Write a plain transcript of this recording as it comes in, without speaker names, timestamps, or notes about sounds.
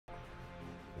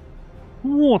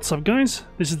What's up guys,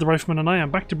 this is the Rifleman and I am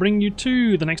back to bring you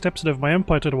to the next episode of my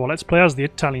Empire Total War Let's Play as the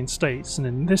Italian States, and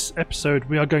in this episode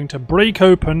we are going to break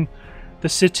open the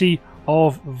city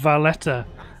of Valetta.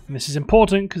 And this is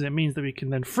important because it means that we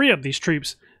can then free up these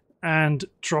troops and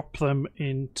drop them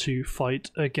in to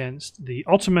fight against the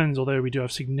Ottomans, although we do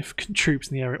have significant troops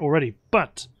in the area already.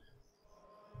 But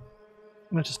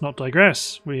let us not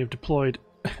digress, we have deployed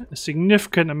a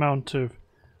significant amount of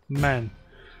men.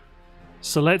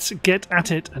 So let's get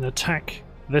at it and attack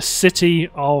the city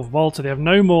of Malta. They have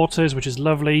no mortars, which is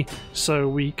lovely, so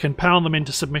we can pound them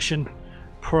into submission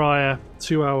prior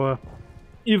to our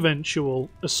eventual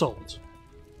assault.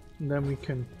 And then we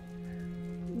can...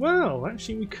 well,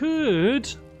 actually we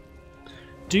could...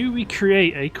 do we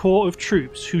create a corps of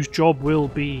troops whose job will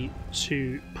be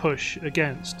to push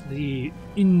against the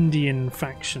Indian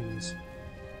factions?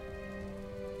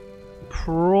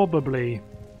 Probably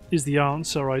is the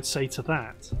answer, I'd say, to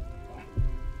that.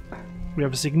 We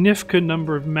have a significant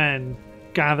number of men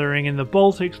gathering in the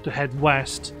Baltics to head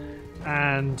west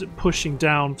and pushing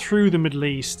down through the Middle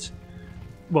East,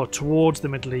 well, towards the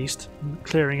Middle East,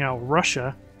 clearing out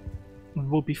Russia,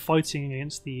 and we'll be fighting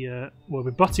against the, well,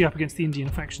 we're butting up against the Indian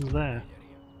factions there.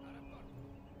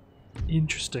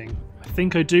 Interesting. I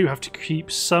think I do have to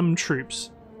keep some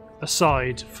troops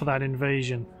aside for that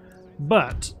invasion,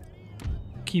 but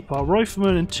keep our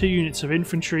riflemen and 2 units of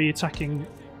infantry attacking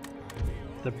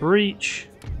the breach.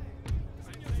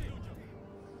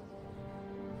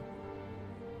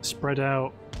 Spread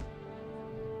out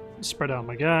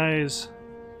my guys.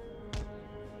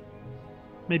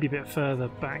 Maybe a bit further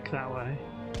back that way.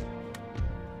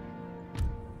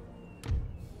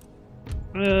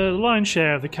 The lion's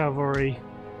share of the cavalry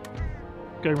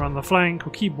going around the flank.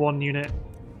 We'll keep 1 unit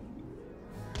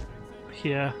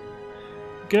here.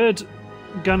 Good.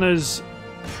 Gunners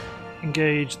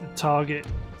engage the target,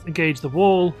 engage the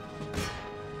wall.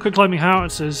 Quick climbing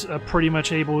howitzers are pretty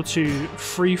much able to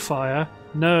free fire.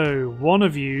 No, one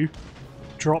of you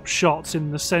drop shots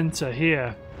in the center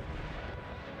here.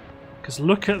 Because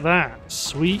look at that.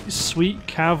 Sweet, sweet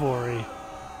cavalry.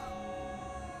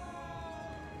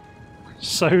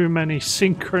 So many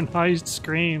synchronized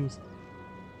screams.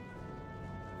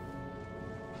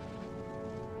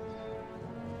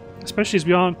 Especially as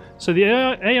we aren't... so the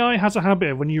AI has a habit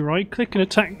of when you right click and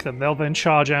attack them, they'll then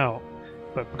charge out.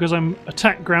 But because I'm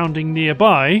attack grounding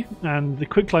nearby and the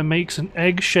quicklime makes an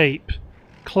egg shape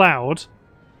cloud,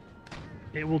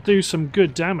 it will do some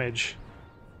good damage.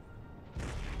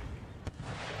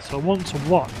 So I want to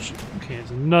watch. Okay, it's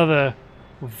another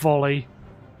volley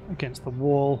against the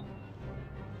wall.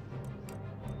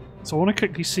 So I want to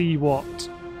quickly see what...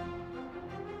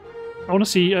 I want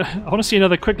to see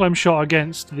another quicklime shot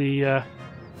against the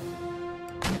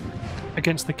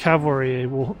cavalry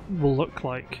will look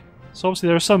like. So obviously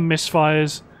there are some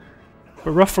misfires,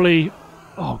 but roughly,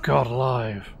 oh god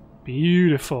alive,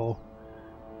 beautiful.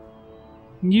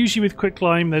 Usually with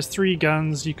quicklime there's 3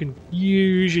 guns. You can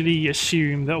usually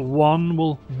assume that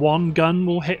one gun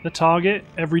will hit the target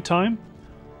every time.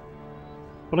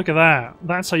 But look at that.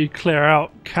 That's how you clear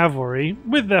out cavalry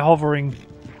with their hovering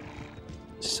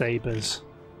sabers.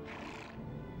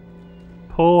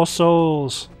 Poor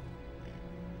souls.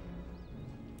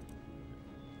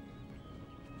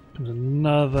 Comes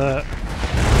another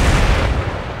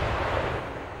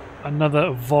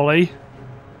volley.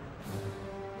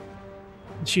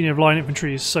 This unit of line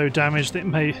infantry is so damaged that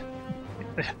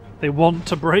they want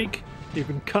to break. They've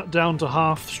been cut down to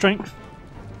half strength.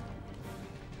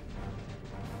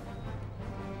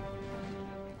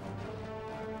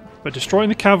 But destroying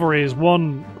the cavalry is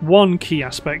one key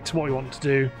aspect to what we want to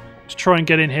do. To try and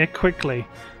get in here quickly.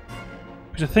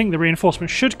 Because I think the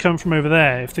reinforcement should come from over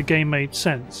there if the game made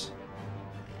sense.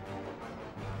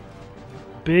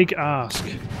 Big ask.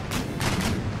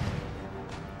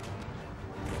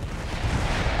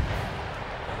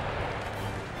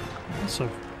 So,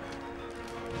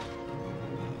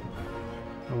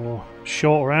 oh,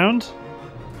 short round.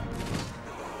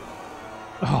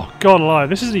 Oh god alive,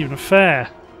 this isn't even fair.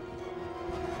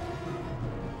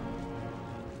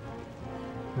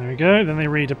 There we go, then they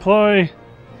redeploy.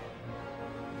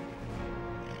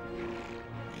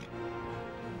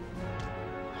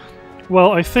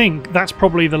 Well, I think that's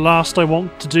probably the last I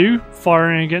want to do,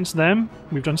 firing against them.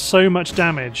 We've done so much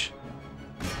damage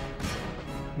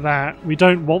that we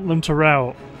don't want them to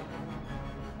rout.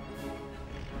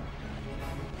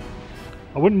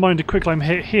 I wouldn't mind a quicklime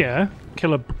hit here,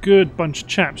 kill a good bunch of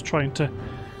chaps trying to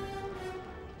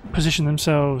position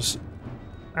themselves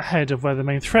ahead of where the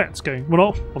main threat's going.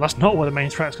 Well, that's not where the main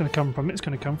threat's going to come from. It's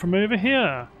going to come from over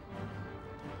here.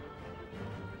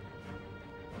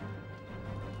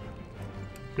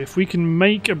 But if we can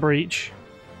make a breach...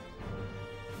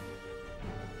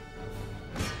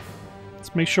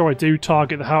 Let's make sure I do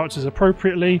target the howitzers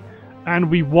appropriately.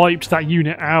 And we wiped that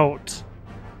unit out.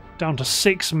 Down to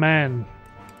 6 men.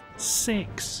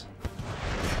 6.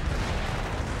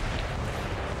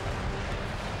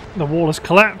 The wall has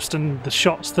collapsed and the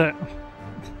shots that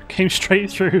came straight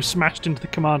through smashed into the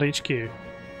command HQ.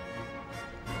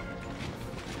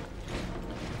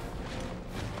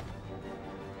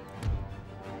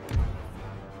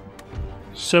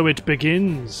 So it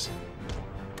begins.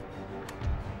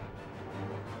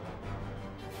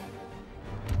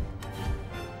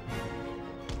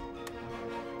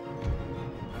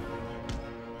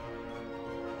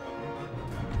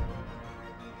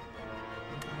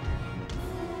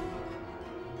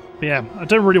 But yeah, I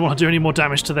don't really want to do any more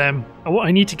damage to them. What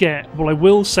I need to get, well, I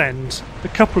will send a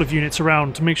couple of units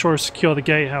around to make sure I secure the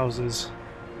gatehouses.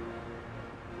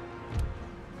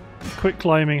 Quick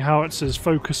climbing howitzers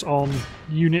focus on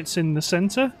units in the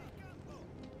centre.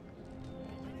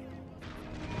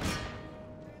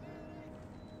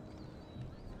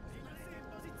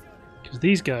 Because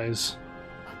these guys,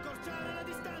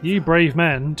 you brave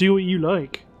men, do what you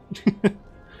like.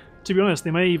 To be honest,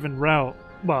 they may even rout.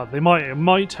 Well, they might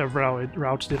have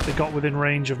routed if they got within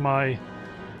range of my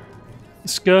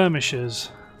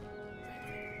skirmishers.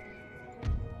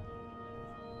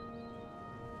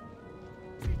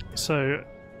 So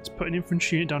let's put an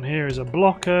infantry unit down here as a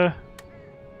blocker.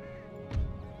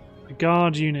 A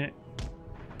guard unit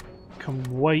can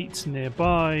wait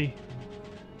nearby.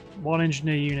 One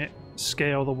engineer unit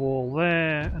scale the wall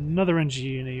there. Another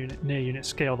engineer unit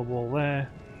scale the wall there.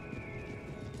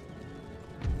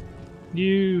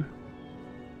 You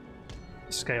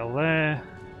scale there.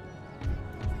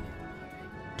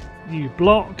 You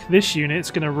block. This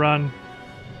unit's going to run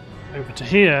over to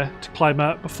here to climb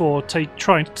up before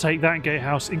trying to take that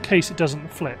gatehouse in case it doesn't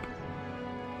flip.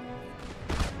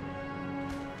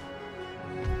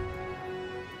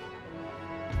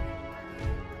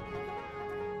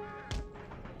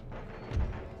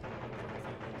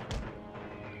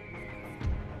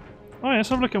 Oh yeah, let's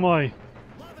have a look at my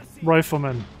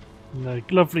riflemen and their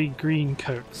lovely green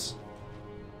coats.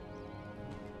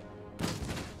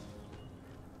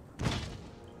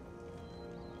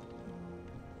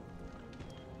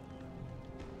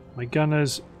 My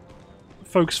gunners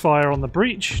focus fire on the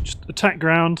breach, just attack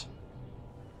ground.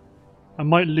 I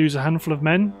might lose a handful of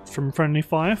men from friendly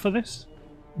fire for this.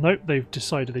 Nope, they've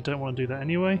decided they don't want to do that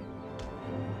anyway.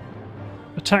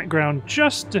 Attack ground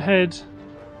just ahead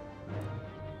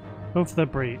of the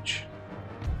breach.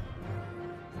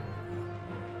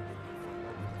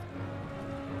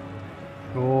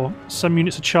 Or some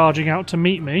units are charging out to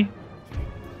meet me.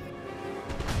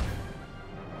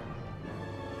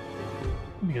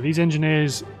 Okay, these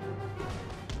engineers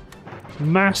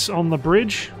mass on the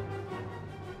bridge.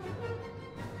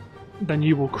 Then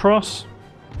you will cross.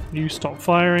 You stop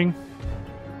firing.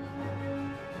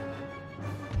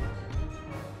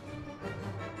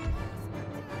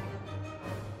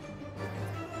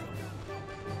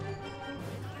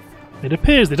 It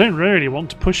appears they don't really want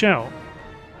to push out.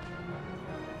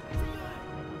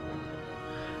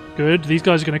 Good. These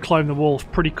guys are going to climb the wall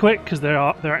pretty quick because they're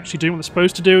actually doing what they're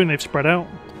supposed to do and they've spread out.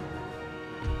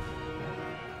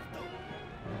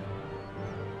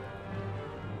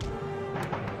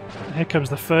 Here comes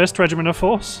the 1st Regiment of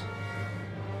Horse.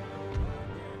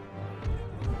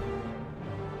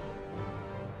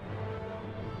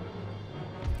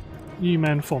 You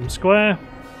men form square.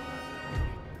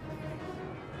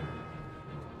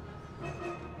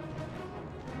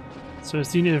 So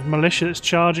it's the unit of militia that's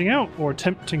charging out or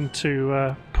attempting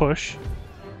to push.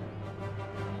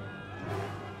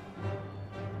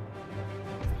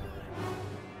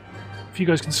 If you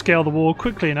guys can scale the wall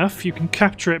quickly enough, you can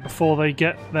capture it before they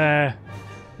get their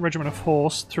regiment of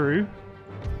horse through.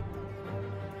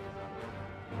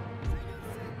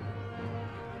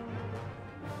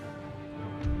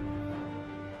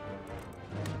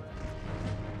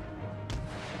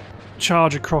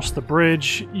 Charge across the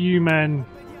bridge. You men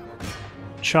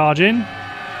charge in.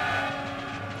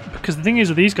 Because the thing is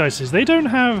with these guys is they don't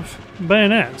have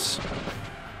bayonets.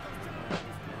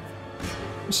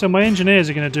 So my engineers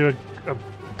are going to do a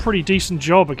pretty decent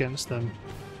job against them.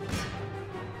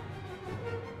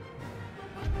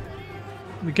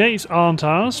 The gates aren't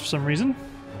ours for some reason.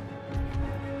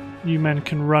 You men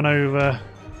can run over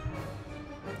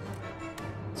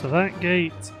to that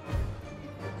gate.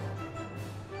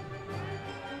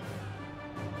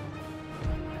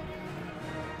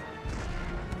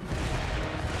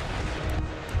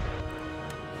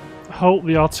 Halt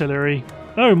the artillery.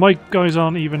 Oh, my guys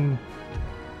aren't even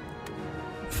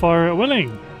fire at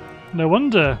willing. No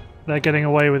wonder they're getting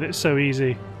away with it so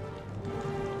easy.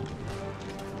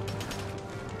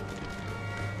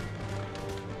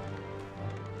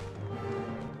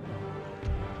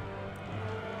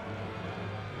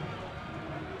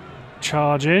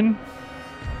 Charge in.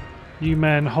 You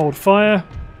men hold fire.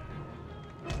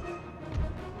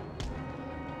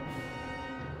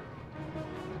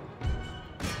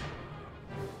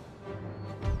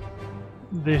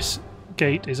 This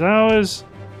gate is ours.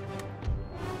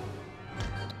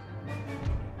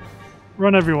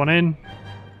 Run everyone in.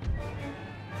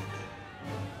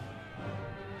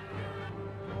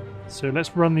 So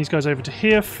let's run these guys over to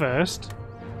here first,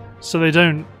 so they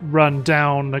don't run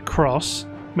down across.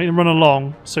 Make them run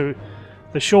along, so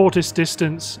the shortest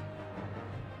distance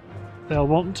they'll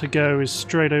want to go is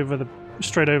straight over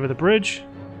the bridge.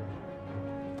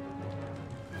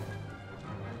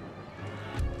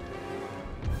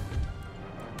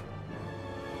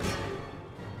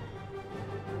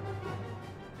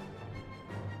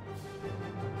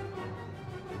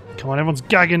 Come on, everyone's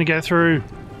gagging to get through.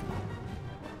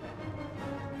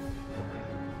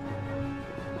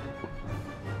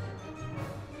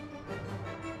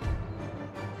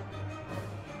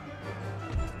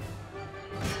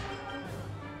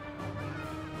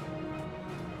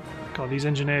 God, these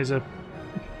engineers are...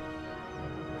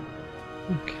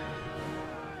 Okay.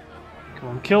 Come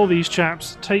on, kill these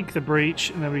chaps, take the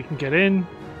breach, and then we can get in.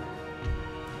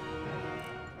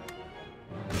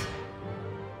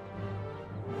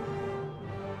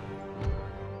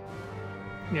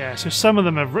 Yeah, so some of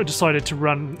them have decided to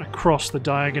run across the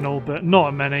diagonal, but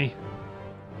not many.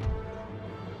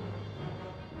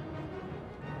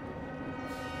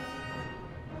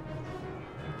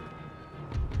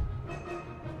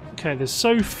 Okay, there's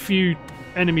so few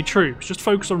enemy troops. Just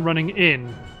focus on running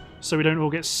in, so we don't all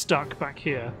get stuck back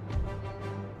here.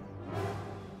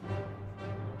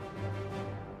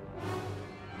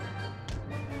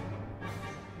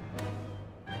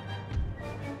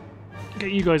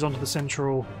 Get you guys onto the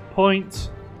central point.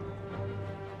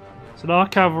 So our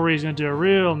cavalry is going to do a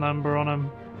real number on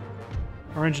them.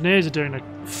 Our engineers are doing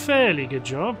a fairly good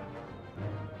job.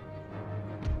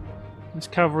 This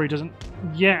cavalry doesn't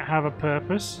yet have a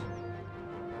purpose,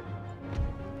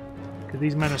 because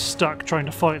these men are stuck trying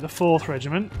to fight the 4th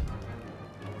Regiment.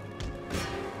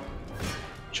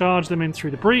 Charge them in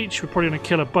through the breach. We're probably going to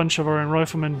kill a bunch of our own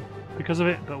riflemen because of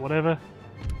it, but whatever.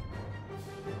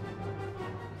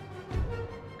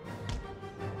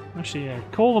 Actually, yeah,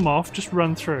 call them off, just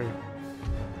run through.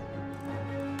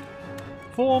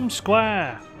 Form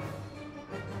square!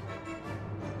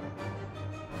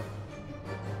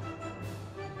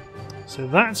 So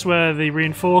that's where the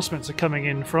reinforcements are coming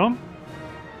in from.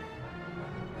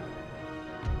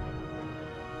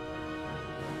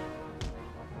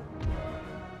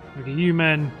 Okay, you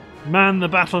men, man the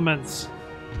battlements!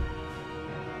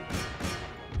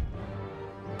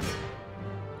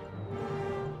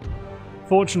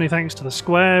 Fortunately, thanks to the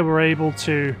square, we're able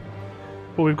to...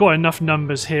 Well, we've got enough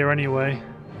numbers here anyway.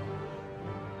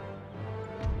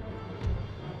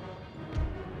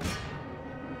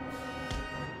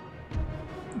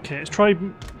 Okay, let's try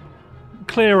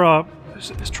clear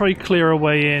our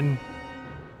way in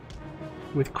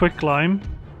with quicklime.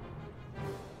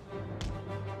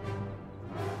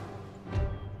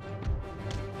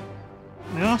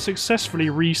 We are successfully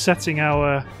resetting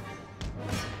our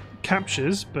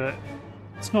captures, but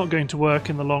it's not going to work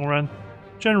in the long run.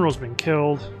 General's been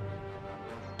killed.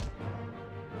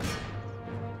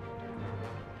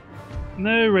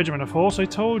 No, Regiment of Horse, I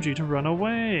told you to run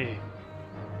away.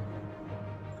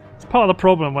 It's part of the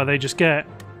problem where they just get...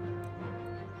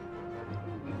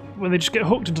 When they just get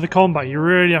hooked into the combat, you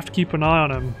really have to keep an eye on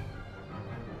them.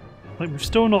 Like, we've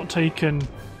still not taken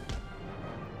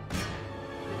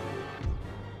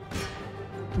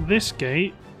this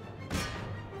gate.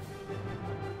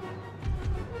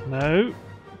 No.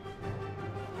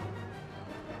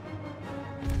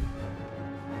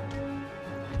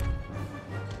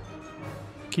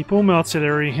 Keep all my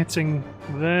artillery hitting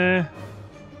there.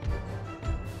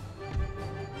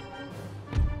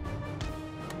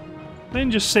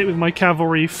 Then just sit with my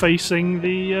cavalry facing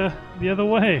the other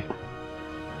way.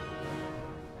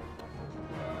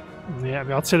 Yeah,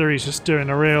 the artillery's just doing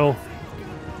a real...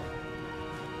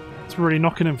 It's really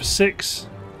knocking them for 6.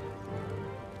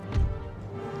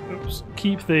 Oops.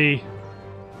 Keep the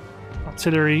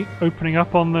artillery opening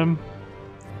up on them.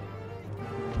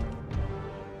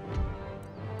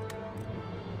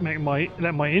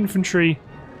 Let my infantry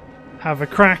have a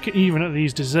crack even at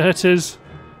these deserters.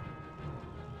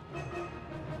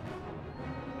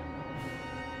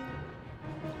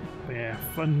 But yeah,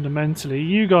 fundamentally,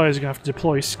 you guys are going to have to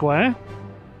deploy square.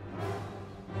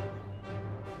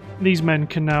 These men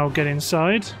can now get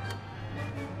inside.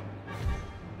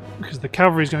 Because the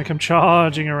cavalry is going to come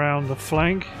charging around the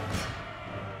flank.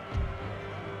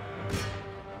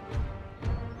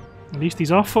 At least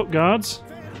these are foot guards.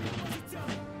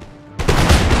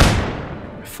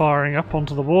 Firing up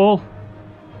onto the wall.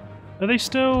 Are they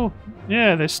still...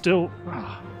 Yeah, they're still...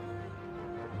 Oh.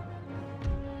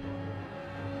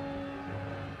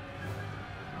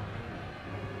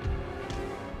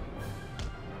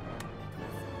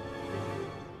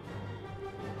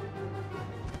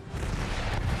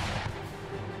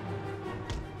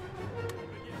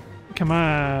 Come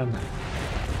on.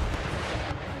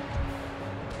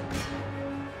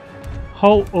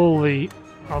 Halt all the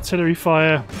artillery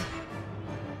fire.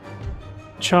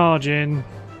 Charge in.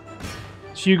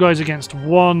 It's you guys against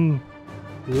one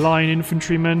line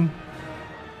infantryman.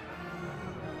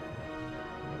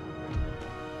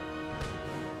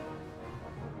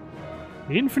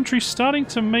 The infantry's starting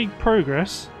to make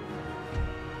progress.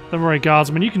 Don't worry,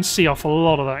 guardsmen, you can see off a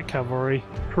lot of that cavalry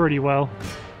pretty well.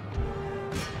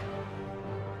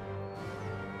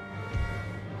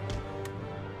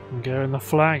 And go, and the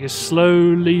flag is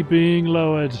slowly being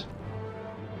lowered.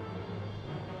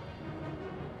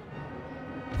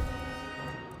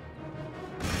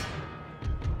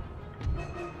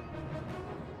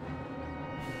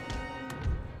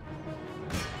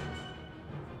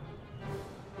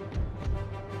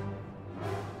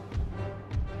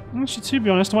 Actually, to be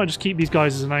honest, I might just keep these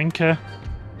guys as an anchor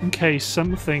in case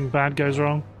something bad goes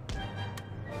wrong.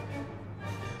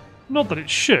 Not that it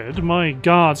should. My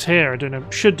guards here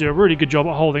should do a really good job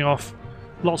at holding off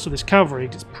lots of this cavalry,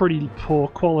 because it's pretty poor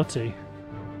quality.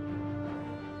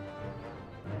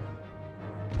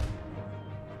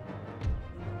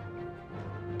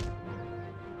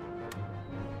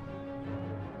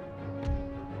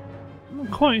 I'm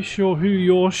not quite sure who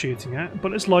you're shooting at,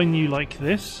 but let's line you like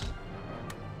this.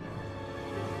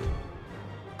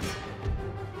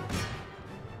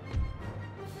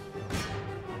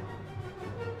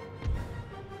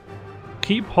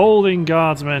 Keep holding,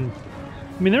 guardsmen.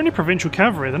 I mean, they're only provincial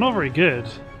cavalry, they're not very good.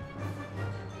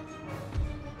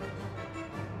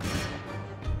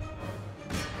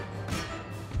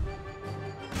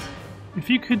 If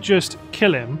you could just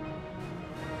kill him,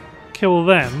 kill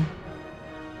them,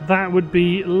 that would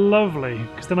be lovely,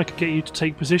 because then I could get you to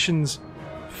take positions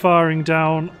firing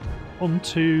down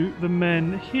onto the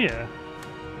men here.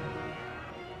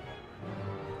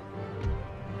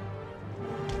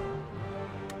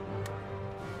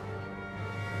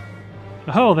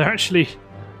 Oh, they're actually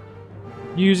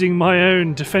using my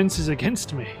own defences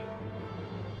against me.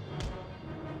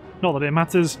 Not that it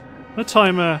matters. The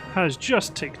timer has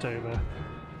just ticked over.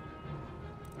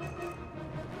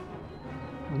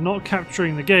 I'm not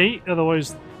capturing the gate,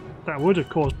 otherwise that would have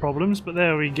caused problems, but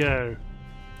there we go.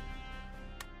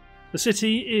 The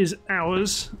city is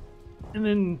ours. And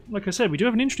then, like I said, we do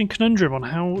have an interesting conundrum on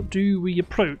how do we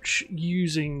approach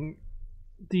using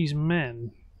these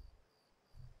men.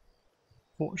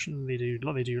 Fortunately,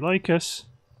 they do like us.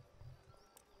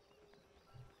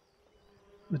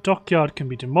 The dockyard can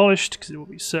be demolished because it will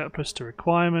be surplus to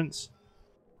requirements.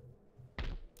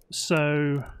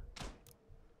 So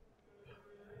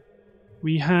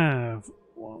we have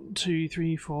 1, 2,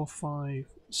 3, 4, 5,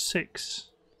 6.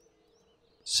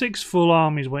 6 full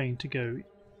armies waiting to go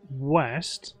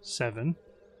west. 7.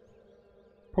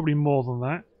 Probably more than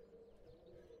that.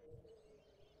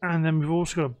 And then we've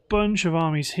also got a bunch of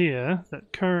armies here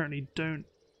that currently don't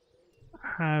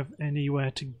have anywhere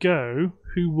to go,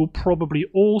 who will probably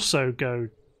also go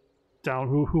down,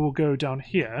 who will go down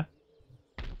here.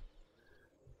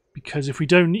 Because if we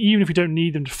don't, even if we don't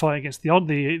need them to fight against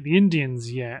the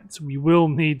Indians yet, we will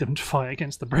need them to fight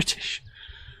against the British.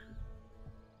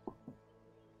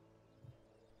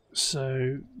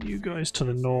 So you guys to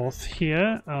the north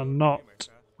here are not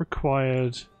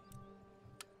required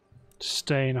to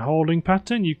stay in a holding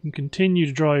pattern. You can continue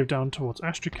to drive down towards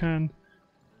Astrakhan,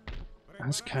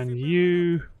 as can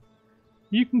you.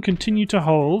 You can continue to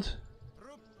hold.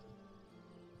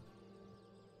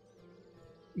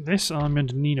 This army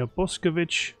under Nino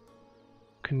Boscovich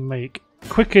can make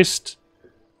quickest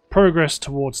progress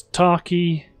towards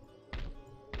Tarki.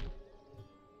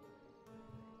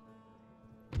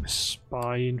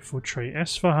 Spy infiltrate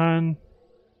Esfahan.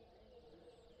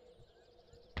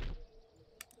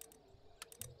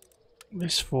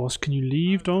 This force, can you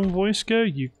leave, Don Voisko?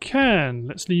 You can!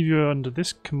 Let's leave you under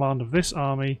this command of this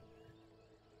army.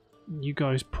 You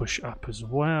guys push up as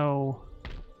well.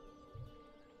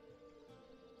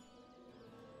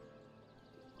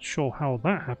 sure how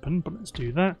that happened, but let's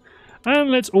do that. And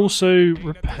let's also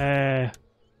repair...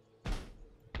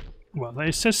 Well,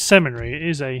 it says seminary. It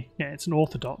is a... Yeah, it's an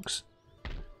Orthodox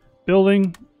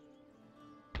building.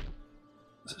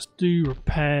 Let's do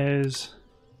repairs.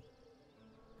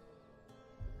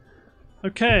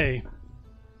 Okay.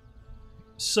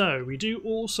 So, we do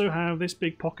also have this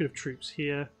big pocket of troops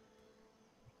here.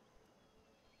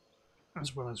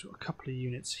 As well as we've got a couple of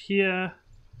units here.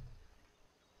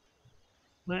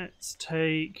 Let's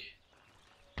take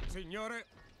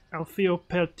Alfio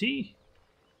Pelti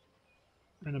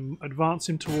and advance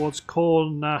him towards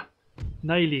Korna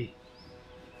Naili.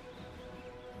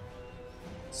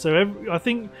 So I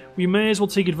think we may as well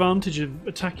take advantage of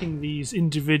attacking these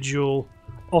individual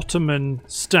Ottoman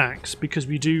stacks, because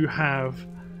we do have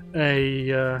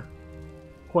a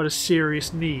quite a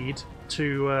serious need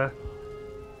to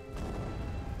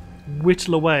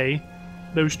whittle away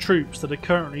those troops that are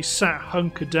currently sat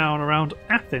hunkered down around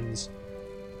Athens.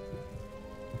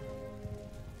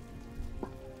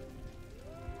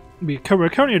 We're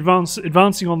currently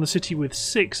advancing on the city with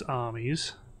 6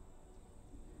 armies.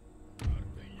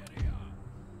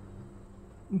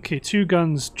 Okay, two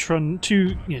guns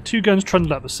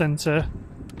trundled up the centre.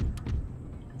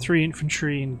 3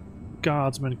 infantry and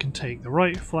guardsmen can take the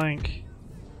right flank.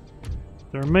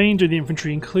 The remainder of the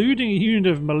infantry, including a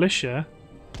unit of militia,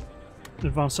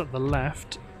 advance up the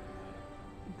left.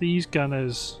 These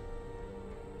gunners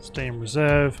stay in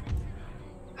reserve.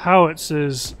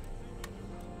 Howitzers.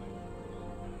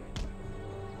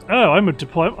 Oh, I'm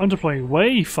deploying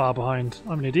way far behind.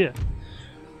 I'm an idiot.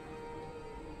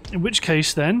 In which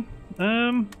case, then,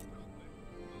 I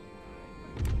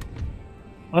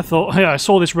thought, yeah, I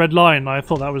saw this red line. And I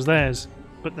thought that was theirs,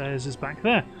 but theirs is back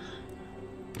there.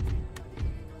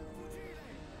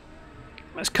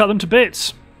 Let's cut them to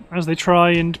bits as they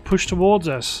try and push towards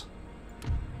us.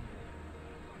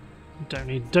 Don't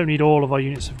need all of our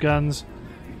units of guns.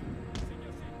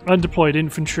 Undeployed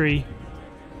infantry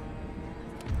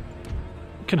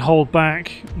can hold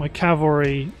back. My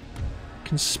cavalry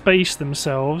can space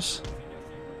themselves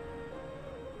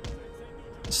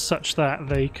such that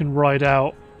they can ride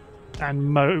out and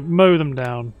mow them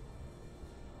down.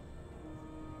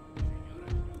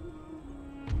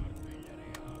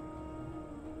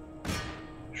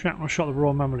 Shrapnel shot the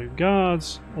Royal Mameluke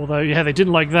Guards, although, yeah, they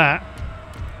didn't like that.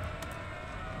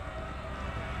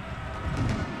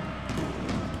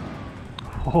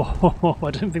 Oh,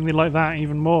 I don't think they like that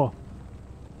even more.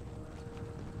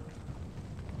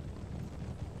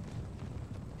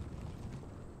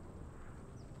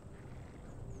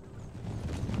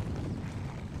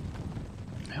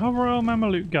 Our Royal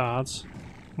Mameluke Guards?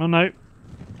 Oh no.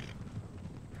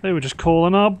 They were just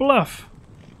calling our bluff.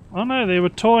 Oh no, they were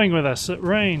toying with us at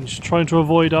range, trying to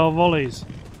avoid our volleys.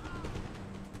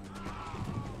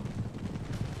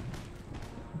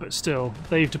 But still,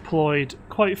 they've deployed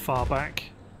quite far back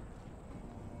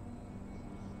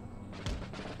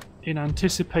in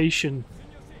anticipation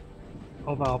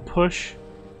of our push.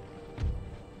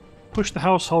 Push the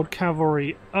household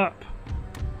cavalry up.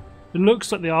 It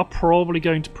looks like they are probably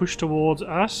going to push towards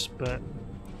us, but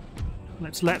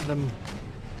let's let them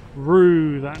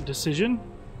rue that decision.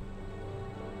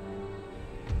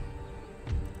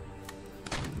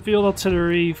 Field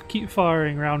artillery, keep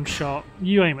firing round shot.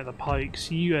 You aim at the pikes,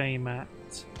 you aim at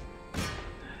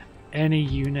any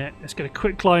unit. Let's get a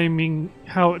quick climbing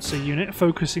howitzer unit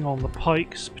focusing on the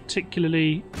pikes,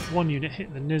 particularly. 1 unit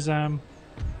hit the Nizam.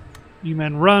 You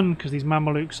men run, because these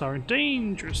Mamelukes are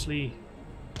dangerously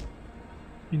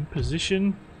in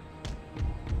position.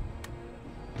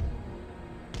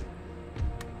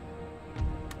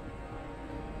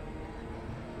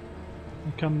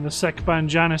 Here come the Sekban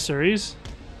Janissaries.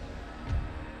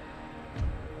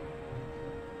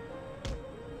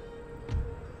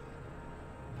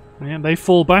 And they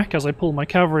fall back as I pull my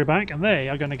cavalry back, and they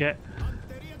are going to get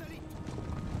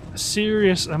a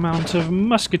serious amount of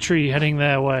musketry heading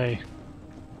their way.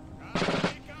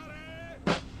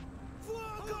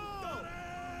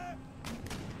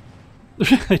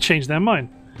 They changed their mind.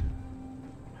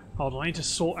 Hold on, I need to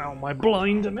sort out my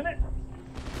blind a minute.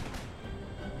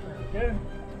 There we go.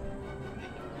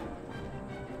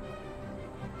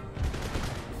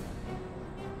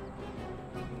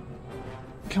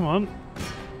 Come on.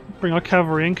 Bring our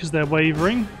cavalry in because they're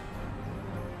wavering.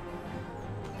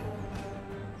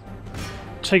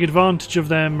 Take advantage of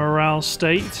their morale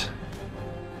state.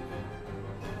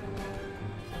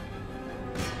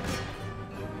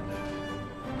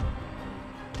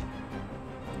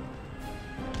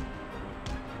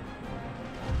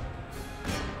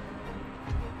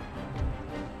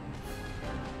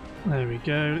 There we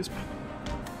go.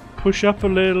 push up a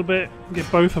little bit, get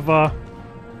both of our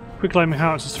quick climbing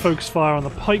howitzers to focus fire on the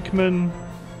pikemen.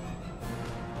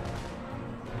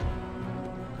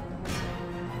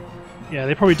 Yeah,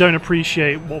 they probably don't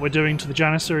appreciate what we're doing to the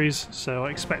Janissaries, so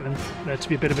I expect there to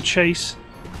be a bit of a chase.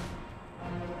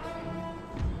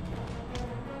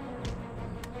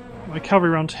 My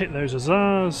cavalry round to hit those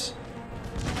hussars.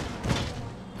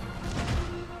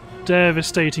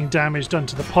 Devastating damage done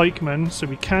to the pikemen, so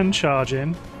we can charge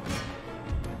in.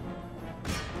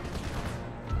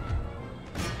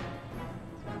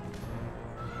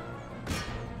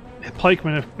 The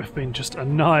pikemen have been just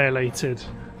annihilated.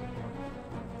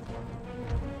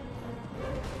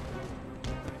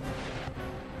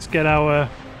 Let's get our...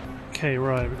 Okay,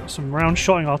 right, we've got some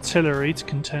round-shotting artillery to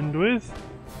contend with.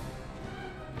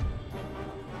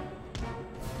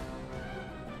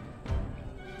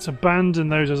 Let's abandon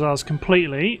those hussars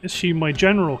completely, assume my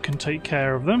general can take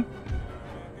care of them.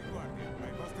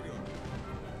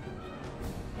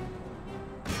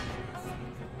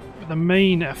 But the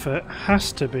main effort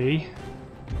has to be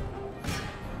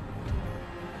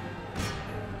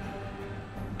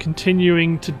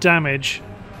continuing to damage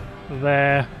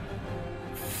their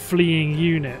fleeing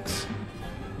units.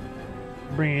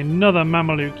 Bringing another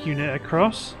Mameluke unit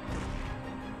across.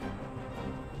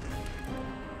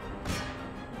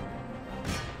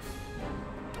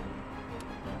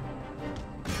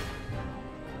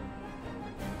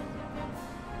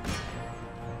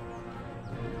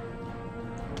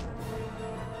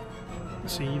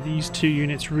 See these two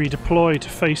units redeploy to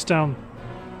face down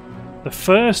the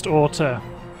first Orta.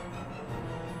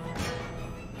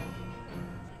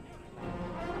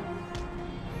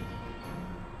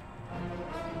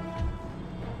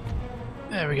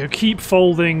 There we go, keep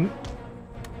folding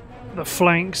the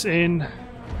flanks in.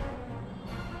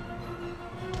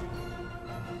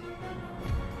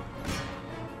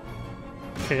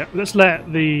 Okay, let's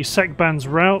let the sec bands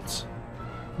rout.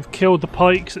 We've killed the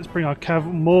pikes, let's bring our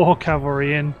more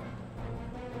cavalry in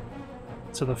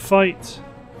to the fight.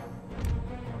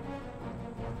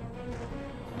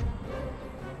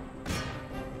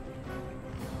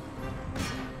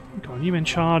 Come on, you men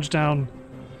charge down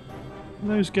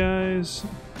those guys.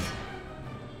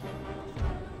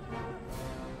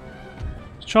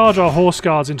 Let's charge our horse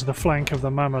guards into the flank of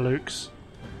the Mamelukes.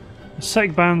 The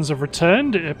sec bands have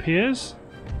returned, it appears.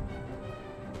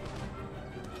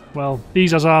 Well,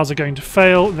 these hussars are going to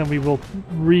fail, then we will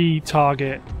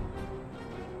re-target.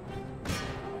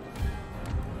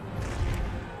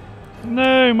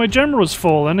 No, my general's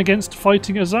fallen against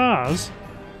fighting hussars.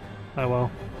 Oh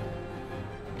well.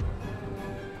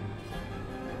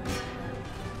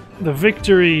 The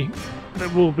victory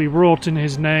that will be wrought in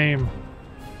his name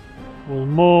will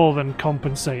more than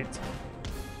compensate.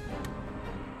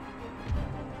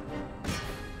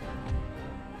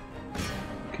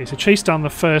 Okay, so chase down the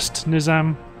first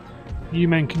Nizam. You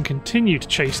men can continue to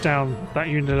chase down that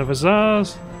unit of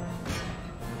hussars.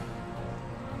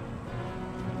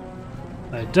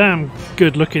 They're damn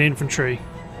good looking infantry.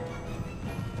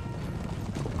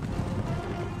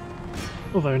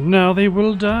 Although now they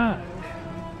will die.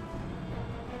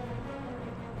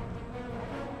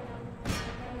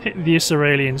 Hit the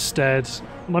Israeli instead.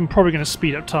 I'm probably going to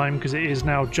speed up time because it is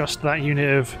now just that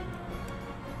unit of...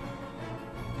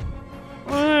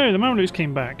 Oh, the Mamelukes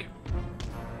came back.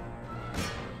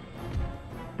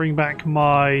 Bring back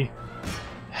my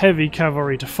heavy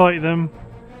cavalry to fight them.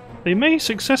 They may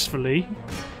successfully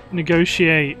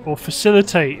negotiate or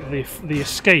facilitate the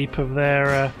escape of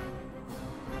their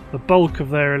the bulk of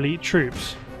their elite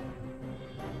troops.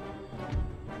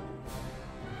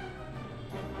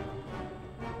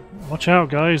 Watch out,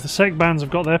 guys! The sec bands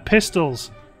have got their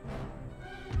pistols.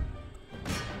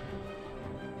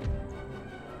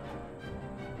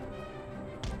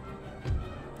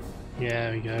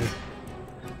 Yeah, there we go.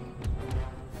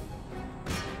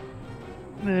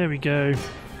 There we go.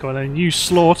 Go on then, you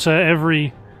slaughter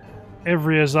every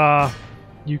hussar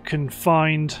you can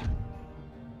find,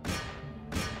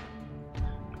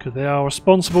 because they are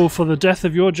responsible for the death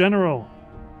of your general.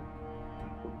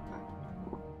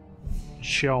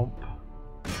 Chomp.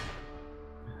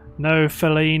 No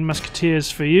feline musketeers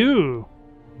for you.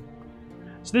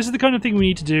 So this is the kind of thing we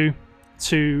need to do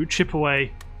to chip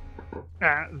away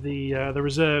at the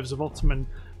reserves of Ottoman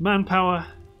manpower.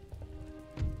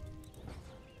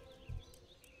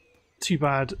 Too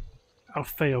bad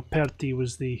Alfeo Perti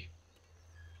was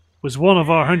one of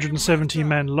our 170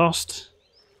 men lost.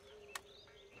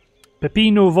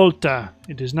 Peppino Volta,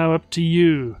 it is now up to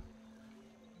you.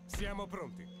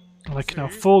 And I can now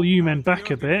fall you men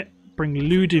back a bit. Bring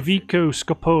Ludovico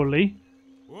Scopoli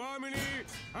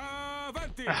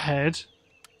ahead.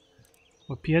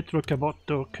 where Pietro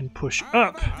Cabotto can push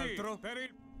up.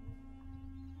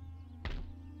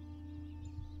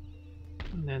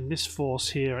 And then this force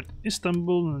here at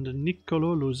Istanbul and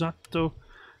Niccolo Luzzatto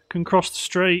can cross the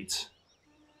strait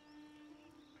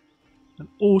and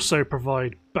also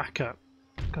provide backup.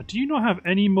 God, do you not have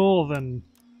any more than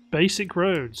basic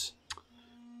roads?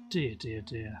 Dear, dear,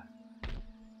 dear.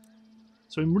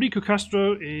 So Enrico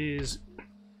Castro is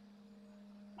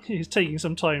taking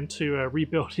some time to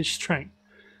rebuild his strength.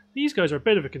 These guys are a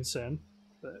bit of a concern,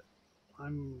 but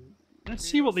let's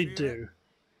see what they do.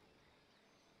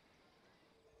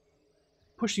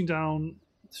 Pushing down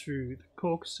through the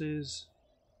Caucasus.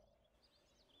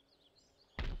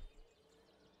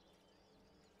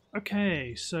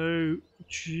 Okay, so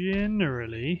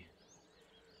generally,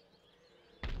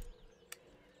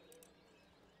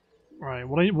 right.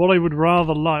 What I would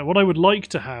rather like, what I would like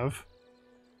to have,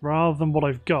 rather than what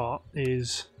I've got,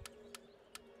 is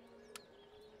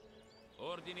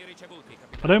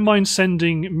I don't mind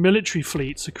sending military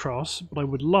fleets across, but I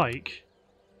would like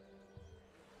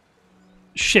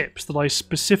ships that I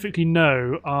specifically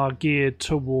know are geared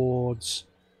towards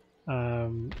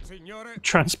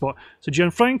transport. So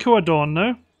Gianfranco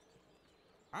Adorno,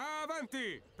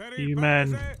 you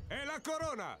men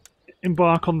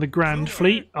embark on the Grand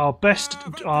Fleet. Our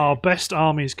best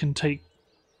armies can take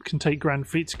Grand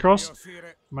Fleets across.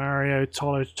 Mario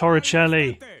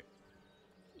Torricelli,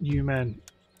 you men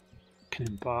can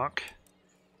embark.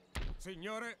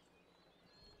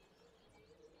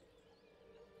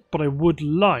 But I would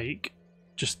like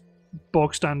just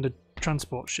bog standard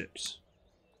transport ships.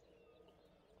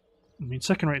 I mean,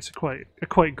 second rates are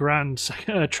quite grand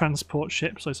transport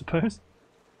ships, I suppose.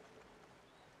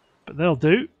 But they'll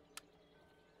do.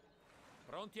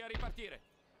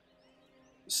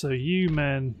 So you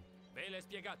men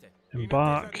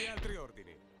embark.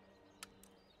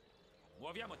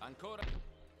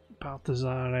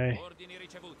 Baltazare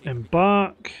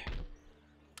embark.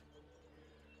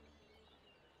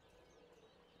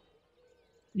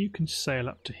 You can sail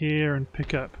up to here and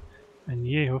pick up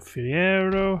Añejo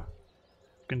Fierro.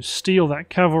 Going to steal that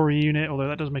cavalry unit, although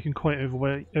that does make him quite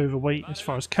overweight as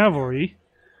far as cavalry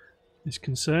is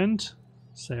concerned.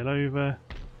 Sail over.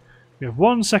 We have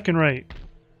 1 second rate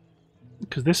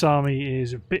because this army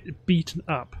is a bit beaten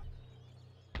up.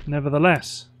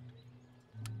 Nevertheless,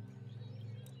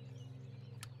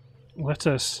 let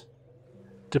us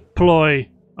deploy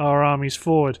our armies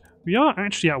forward. We are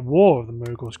actually at war with the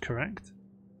Mughals, correct?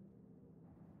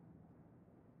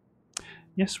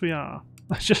 Yes, we are.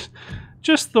 I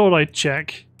just thought I'd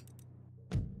check.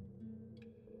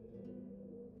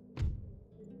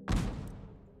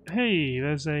 Hey,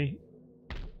 there's a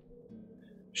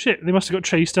shit. They must have got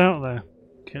chased out there.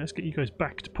 Okay, let's get you guys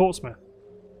back to Portsmouth.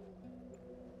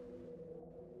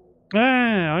 Ah,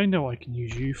 I know what I can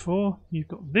use you for. You've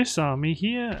got this army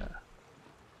here.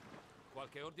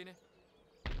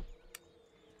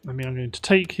 I mean, I'm going to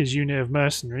take his unit of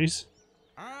mercenaries.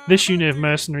 This unit of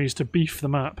mercenaries to beef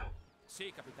them up.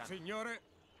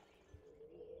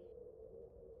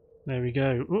 There we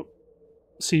go. Oop.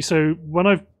 See, so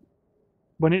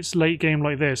when it's late game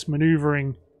like this,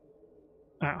 maneuvering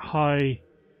at high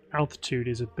altitude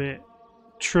is a bit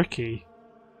tricky.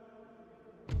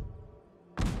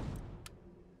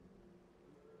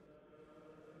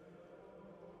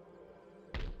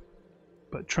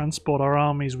 But transport our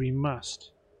armies we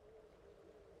must.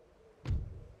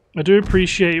 I do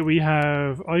appreciate we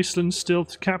have Iceland still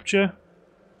to capture.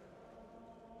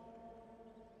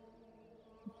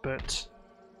 But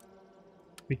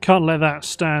we can't let that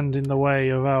stand in the way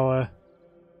of our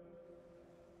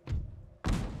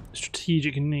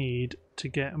strategic need to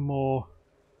get more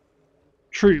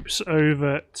troops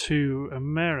over to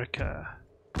America.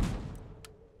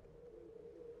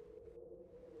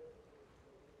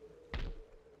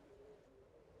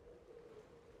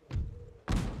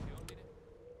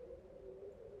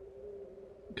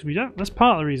 Because we don't. That's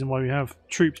part of the reason why we have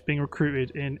troops being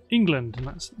recruited in England, and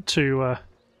that's to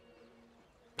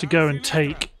go and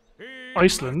take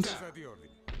Iceland.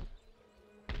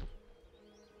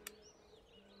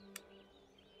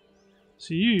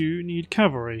 So you need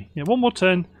cavalry. Yeah, 1 more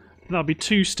turn. That'll be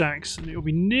 2 stacks, and it'll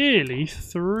be nearly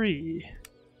 3.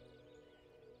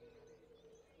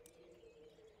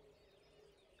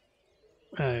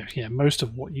 Yeah, most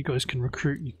of what you guys can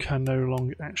recruit, you can no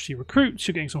longer actually recruit.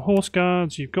 You're getting some horse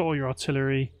guards, you've got all your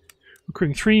artillery.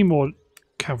 Recruiting 3 more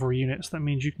cavalry units, that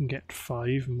means you can get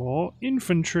 5 more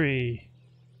infantry.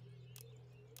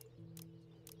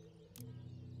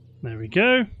 There we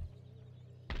go.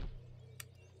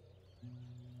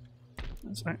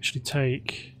 Let's actually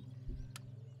take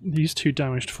these two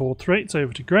damaged fort rates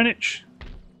over to Greenwich.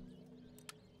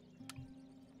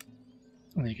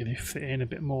 And they're going to fit in a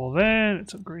bit more there.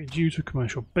 Let's upgrade you to a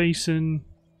commercial basin.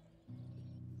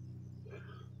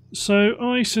 So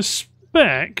I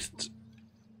suspect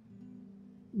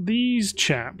these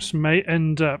chaps may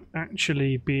end up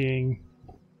actually being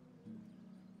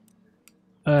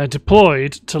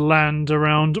deployed to land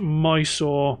around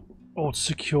Mysore or to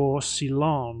secure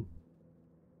Ceylon.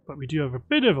 But we do have a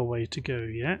bit of a way to go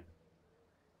yet.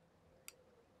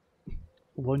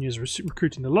 Bologna's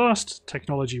recruiting the last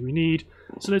technology we need.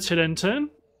 So let's hit end turn.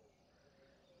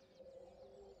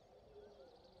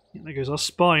 And there goes our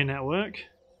spy network.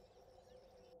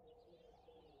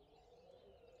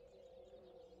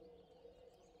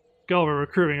 God, we're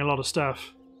recruiting a lot of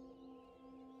staff.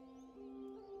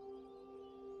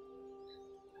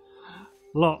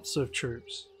 Lots of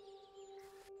troops.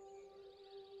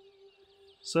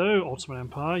 So, Ottoman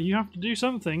Empire, you have to do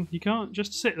something. You can't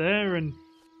just sit there and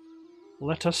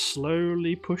let us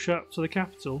slowly push up to the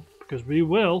capital, because we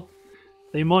will.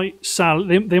 They might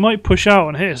they might push out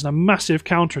and hit us in a massive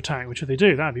counterattack, which if they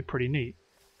do, that'd be pretty neat.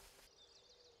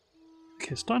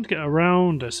 Okay, it's starting to get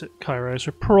around us at Cairo,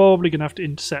 so we're probably going to have to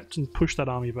intercept and push that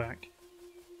army back.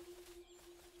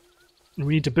 And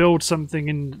we need to build something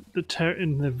in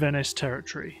the Venice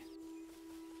territory.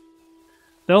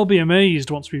 They'll be amazed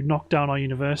once we've knocked down our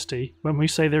university when we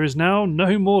say there is now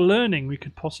no more learning we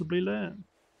could possibly learn.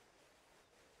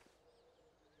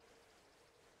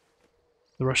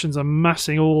 The Russians are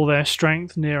massing all their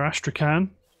strength near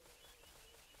Astrakhan.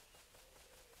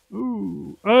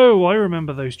 Ooh. Oh, I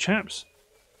remember those chaps.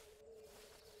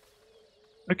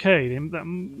 Okay, that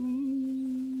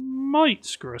might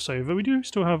screw us over. We do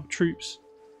still have troops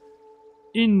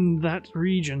in that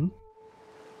region.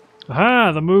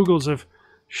 Aha! The Mughals have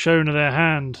shown their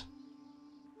hand.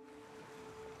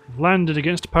 We've landed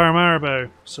against Paramaribo,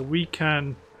 so we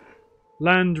can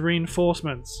land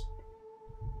reinforcements.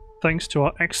 Thanks to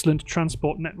our excellent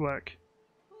transport network.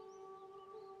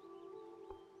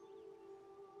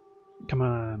 Come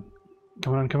on.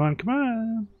 Come on, come on, come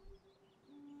on.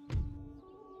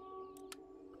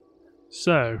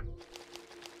 So.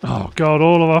 Oh god,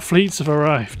 all of our fleets have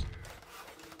arrived.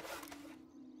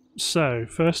 So,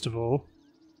 first of all,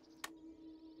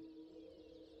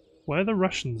 where the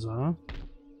Russians are.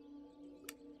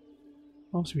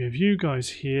 Obviously we have you guys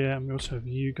here, and we also have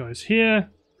you guys here.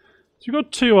 So we've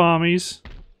got two armies.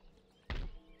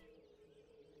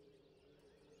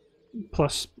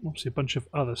 Plus, obviously, a bunch of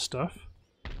other stuff.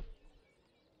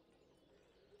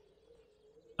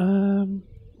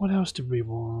 What else did we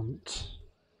want?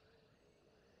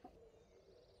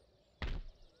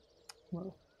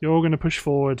 Well, you're all going to push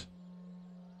forward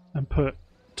and put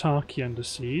Tarki under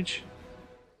siege.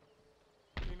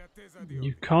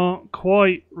 You can't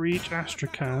quite reach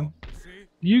Astrakhan.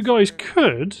 You guys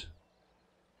could,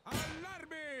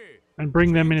 and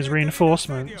bring them in as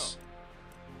reinforcements.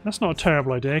 That's not a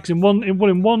terrible idea, because in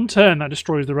one turn that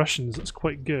destroys the Russians. That's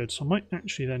quite good. So I might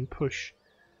actually then push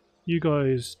you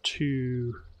guys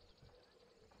to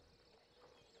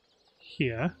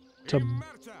here to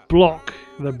block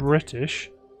the British.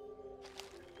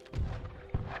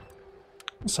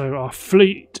 So our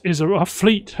fleet has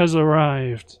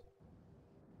arrived.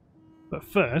 But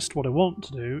first, what I want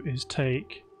to do is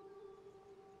take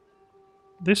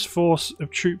this force of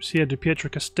troops here to Pietro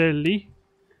Castelli,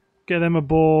 get them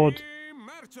aboard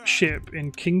ship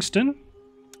in Kingston.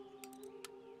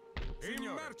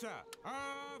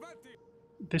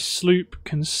 This sloop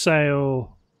can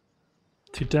sail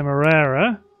to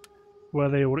Demerara, where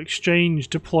they will exchange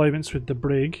deployments with the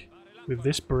brig, with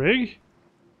this brig.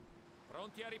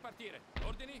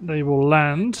 They will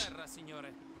land.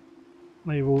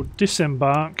 They will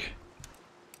disembark.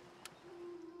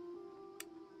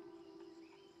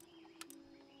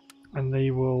 And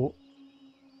they will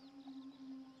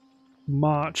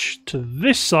march to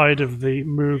this side of the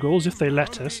Mughals if they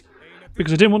let us,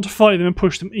 because I didn't want to fight them and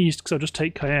push them east because I'll just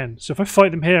take Cayenne. So if I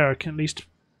fight them here, I can at least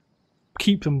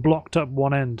keep them blocked up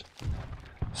one end.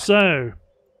 So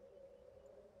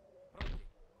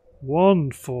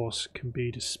one force can be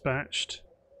dispatched.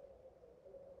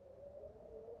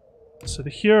 So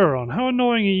the Huron, how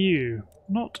annoying are you?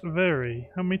 Not very.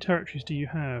 How many territories do you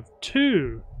have?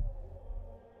 2.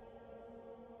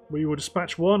 We will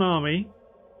dispatch one army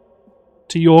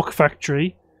to York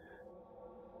Factory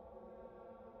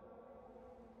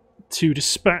to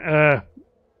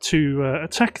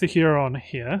attack the Huron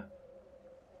here.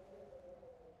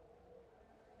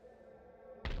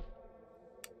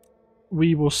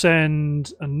 We will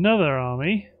send another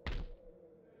army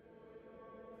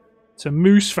to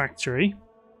Moose Factory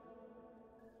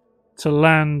to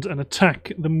land and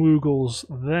attack the Mughals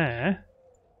there.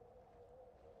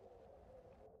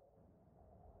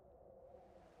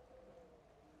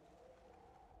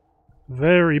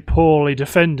 Very poorly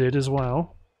defended as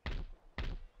well.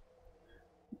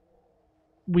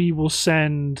 We will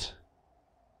send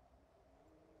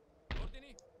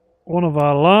one of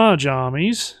our large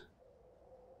armies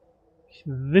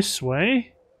this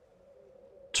way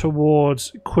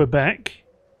towards Quebec.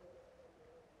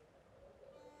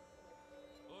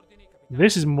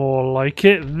 This is more like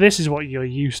it. This is what you're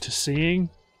used to seeing.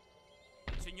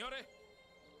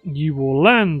 You will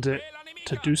land at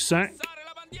Tadoussac.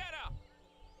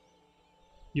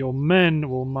 Your men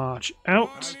will march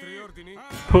out,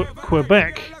 put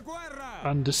Quebec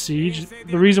under siege.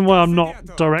 The reason why I'm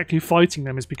not directly fighting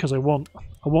them is because I want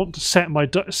to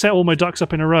set all my ducks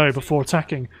up in a row before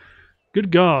attacking.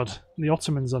 Good God, the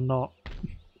Ottomans are not.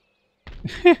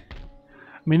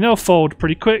 I mean, they'll fold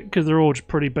pretty quick because they're all just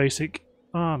pretty basic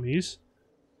armies.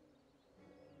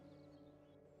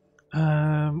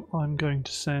 I'm going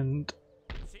to send.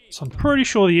 So I'm pretty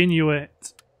sure the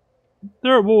Inuit,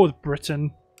 they're at war with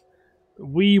Britain.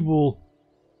 We will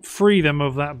free them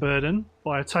of that burden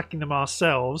by attacking them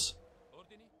ourselves.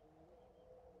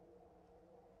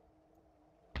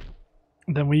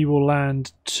 Then we will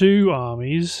land 2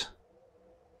 armies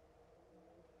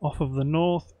off of the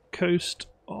north coast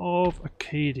of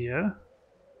Acadia.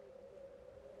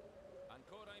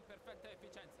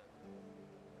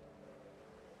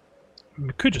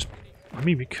 We could just,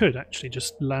 we could actually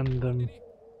just land them.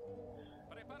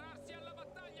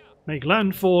 Make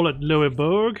landfall at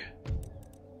Louisbourg.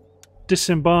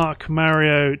 Disembark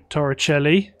Mario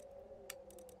Torricelli,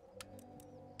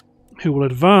 who will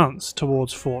advance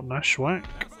towards Fort Nashwac.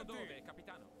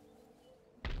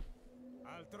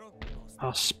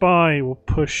 Our spy will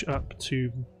push up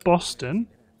to Boston.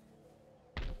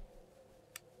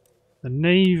 The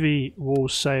Navy will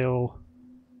sail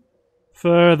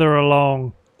further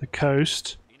along the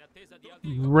coast,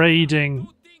 raiding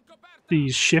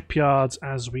these shipyards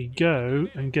as we go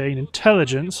and gain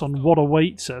intelligence on what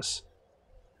awaits us.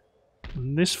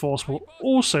 And this force will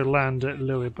also land at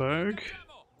Louisbourg.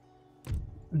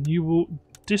 And you will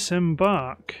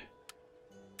disembark.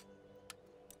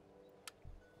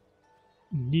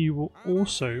 You will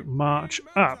also march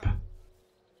up.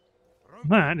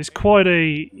 That is quite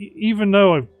a... Even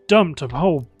though I've dumped a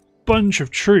whole bunch of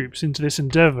troops into this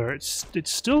endeavour, it's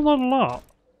still not a lot.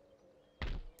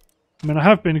 I mean, I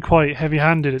have been quite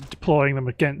heavy-handed at deploying them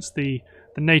against the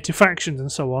native factions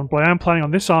and so on, but I am planning on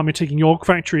this army taking York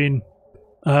Factory in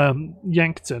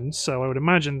Yankton, so I would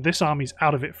imagine this army's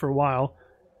out of it for a while.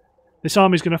 This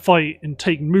army's going to fight and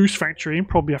take Moose Factory and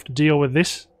probably have to deal with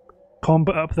this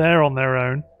combat up there on their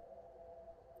own.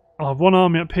 I'll have one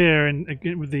army up here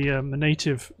with the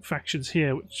native factions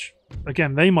here, which,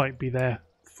 again, they might be there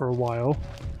for a while.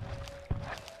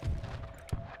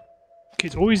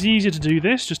 It's always easier to do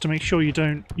this just to make sure you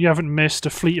haven't missed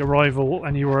a fleet arrival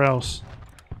anywhere else.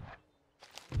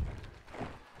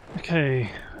 Okay,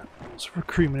 so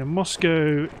recruitment in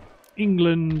Moscow,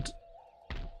 England.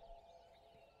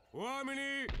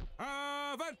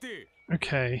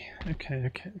 Okay.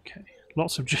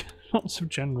 Lots of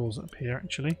generals up here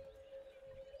actually.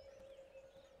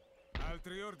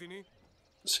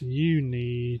 So you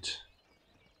need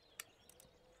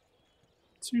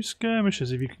 2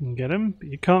 skirmishers if you can get them, but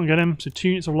you can't get them, so 2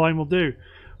 units of line will do.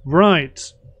 Right,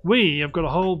 we have got a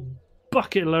whole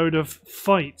bucket load of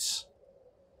fights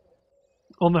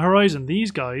on the horizon. These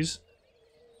guys,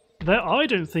 I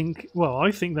think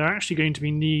they're actually going to be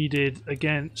needed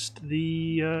against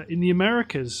the in the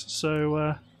Americas.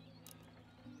 So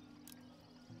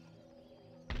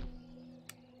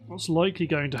what's likely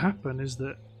going to happen is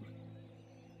that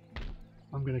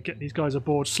I'm going to get these guys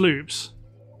aboard sloops.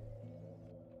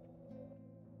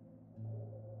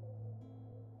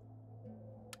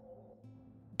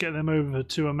 Get them over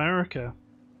to America.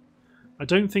 I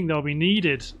don't think they'll be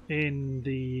needed in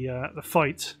the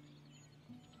fight.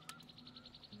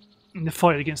 In the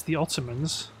fight against the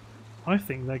Ottomans. I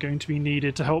think they're going to be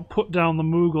needed to help put down the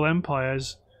Mughal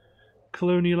Empire's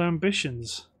colonial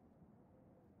ambitions.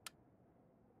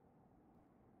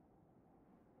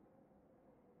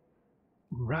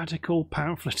 Radical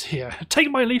pamphleteer. Take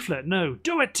my leaflet! No,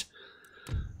 do it!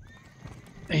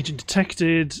 Agent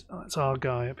detected. That's our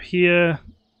guy up here.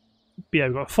 But yeah,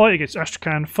 we've got a fight against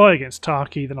Astrakhan, fight against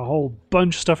Turkey, then a whole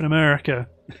bunch of stuff in America.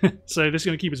 So this is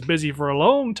going to keep us busy for a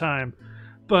long time.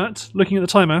 But, looking at the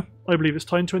timer, I believe it's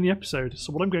time to end the episode.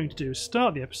 So what I'm going to do is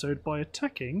start the episode by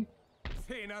attacking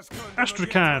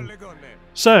Astrakhan.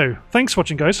 So, thanks for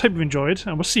watching, guys. Hope you've enjoyed,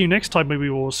 and we'll see you next time when we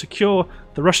will secure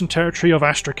the Russian territory of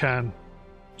Astrakhan.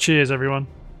 Cheers, everyone.